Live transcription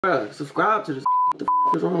Bruh, subscribe to this. What the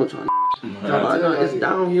f is wrong with y'all? It's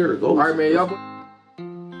down here to go. Alright, man, y'all.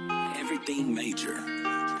 Everything major.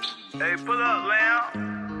 Hey, pull up,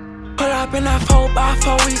 Lamb. Pull up in that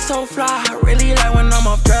 4x4, we so fly. I really like when I'm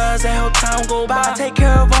off drugs, that whole time go by. Take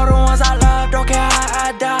care of all the ones I love, don't care how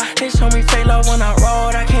I die. They show me fake love when I roll,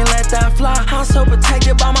 I can't let that fly. I'm so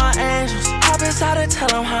protected by my angels. Hop inside and tell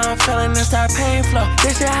them how I'm feeling and start pain flow.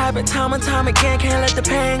 This shit happen time and time again, can't let the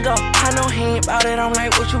pain go. I know he ain't bout it, I'm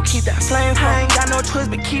like, what you keep that flame for? I ain't got no choice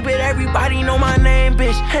but keep it, everybody know my name,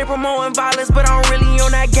 bitch. Ain't promoting violence, but I'm really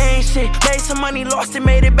on that gang shit. Made some money, lost it,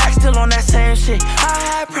 made it back, still on that same shit.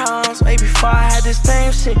 I had problems, way before I had this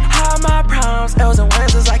fame shit. How my problems, L's and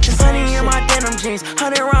Wednesdays like the sunny in my denim jeans.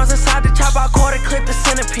 100 rounds inside the chop, I caught a clip, the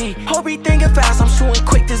centipede. Hope he thinking fast, I'm shooting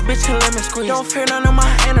quick, this bitch in lemon squeeze. Don't fear none of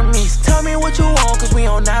my enemies. Tell me what you want, cause we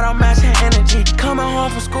on that, I'm matching energy. Coming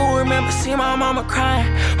home from school, remember see my mama crying.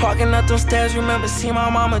 Walking up them stairs, remember see my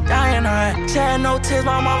mama dying. I shed no tears,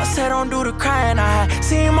 my mama said don't do the crying. I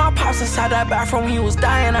seen my pops inside that bathroom, he was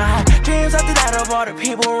dying. I had dreams after that of all the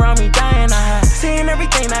people around me dying. I had seen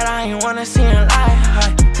everything that I ain't wanna see in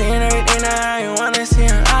life. Seeing everything that I ain't wanna see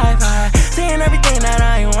in life. Seeing everything that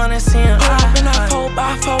I ain't wanna see in life. Pull up in that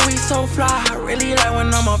 4x4, we so fly. I really like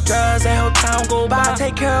when I'm off drugs, that whole time go by.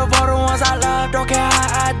 Take care of all the ones I love, don't care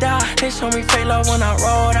how I die. They show me fake love when I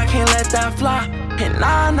roll, I can't let that fly. And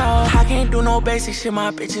I know I can't do no basic shit,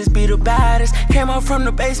 my bitches be the baddest. Came up from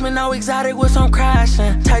the basement, now exotic with some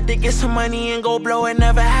crashing. Tried to get some money and go blow it,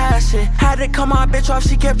 never had shit. Had to cut my bitch off,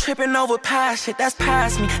 she kept tripping over past shit, that's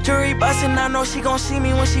past me. Jury bustin', I know she gon' see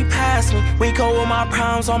me when she pass me. We go with my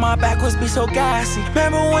problems on my backwards, be so gassy.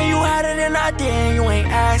 Remember when you had it and I didn't, you ain't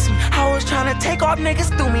asked me. I was tryna take off,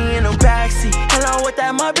 niggas threw me in the backseat. Along with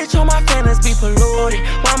that, my bitch on my feelings be polluted.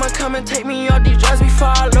 Mama come and take me off these drugs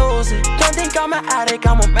before I lose it. Don't think I'm an addict,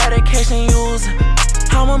 I'm a medication user.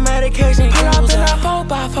 I'm a medication user. Pull up in that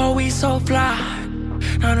 4x4, we so fly.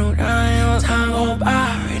 I do dying, time go by.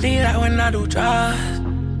 I really like when I do drugs.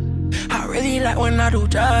 I really like when I do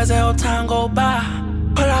drugs, that whole time go by.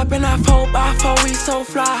 Pull up in that 4x4, we so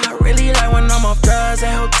fly. I really like when I'm off drugs,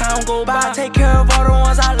 that whole time go by. Take care of all the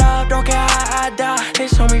ones I love, don't care how I die. They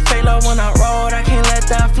show me fake love when I roll, I can't let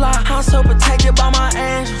that fly. I'm so protected by my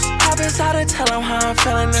angels. Hop inside and tell them how I'm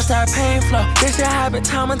feeling and start pain flow. This shit happen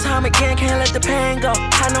time and time again, can't let the pain go.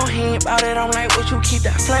 I know he ain't bout it, I'm like, what you keep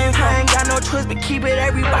that flame for? I ain't got no choice but keep it,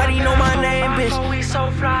 everybody know my name, bitch. We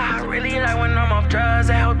so fly, I really like when I'm off drugs,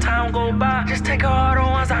 that whole time go by. Just take all the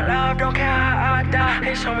ones I love, don't care how I die.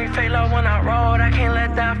 They show me fake love when I roll, I can't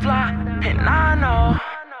let that fly. And I know.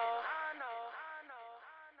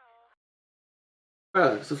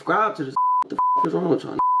 Bruh, subscribe to this. What the f is wrong with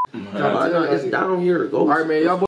y'all? It's down here to go. Alright, man, y'all.